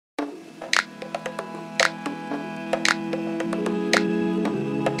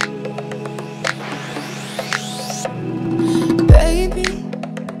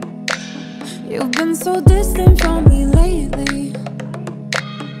been so distant from me lately.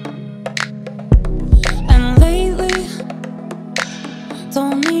 And lately,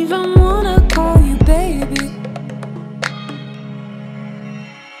 don't even wanna call you baby.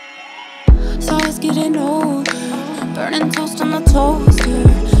 So it's getting older, burning toast on the toaster.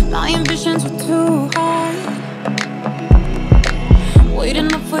 My ambitions were too high,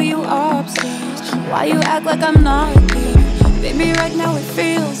 waiting up for you upstairs. Why you act like I'm not here? Baby, right now it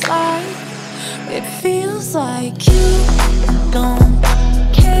feels like you don't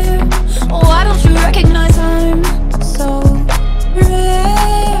care. Why don't you recognize I'm so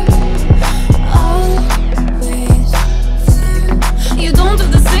rare? Always there. You don't do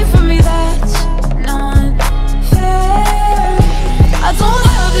the same for me, that's not fair. I don't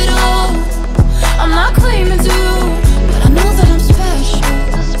have it all, I'm not claiming to, but I know that I'm special.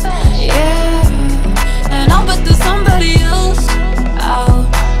 Yeah, and I'll bet there's somebody else out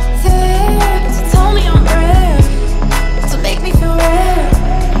there to tell me I'm rare, to make me feel rare.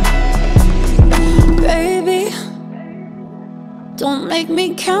 Baby, don't make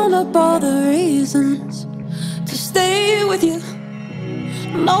me count up all the reasons to stay with you.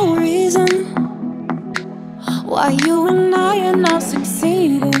 No reason why you and I are not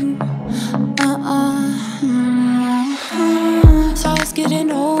succeeding. So it's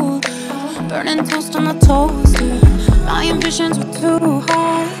getting older, burning toast on the toaster. My ambitions were too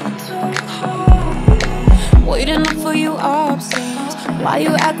high, waiting up for you upstairs. Why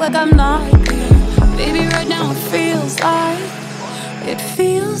you act like I'm not here? Baby, right now it feels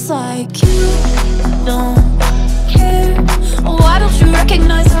like you don't care. Why don't you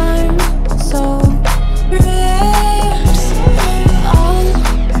recognize I'm so rare?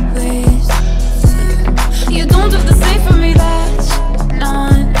 Always there. You don't do the same for me, that's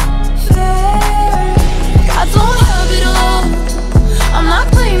not fair. I don't have it all, I'm not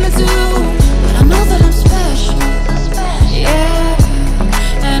claiming to, but I know that I'm special. Yeah,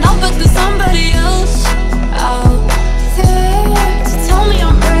 and I'll bet there's somebody else out there to tell me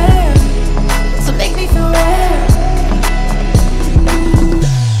I'm rare, to make me feel rare.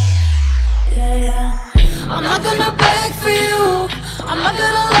 Yeah, I'm not gonna beg for you, I'm not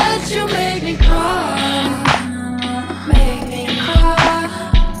gonna let you make me cry, make me cry.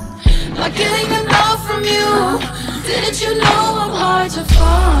 Not getting enough from you, didn't you know I'm hard to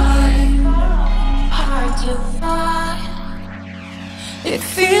find, hard to find. It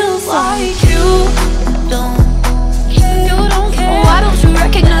feels like you don't care. Why don't you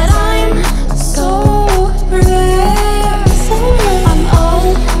recognize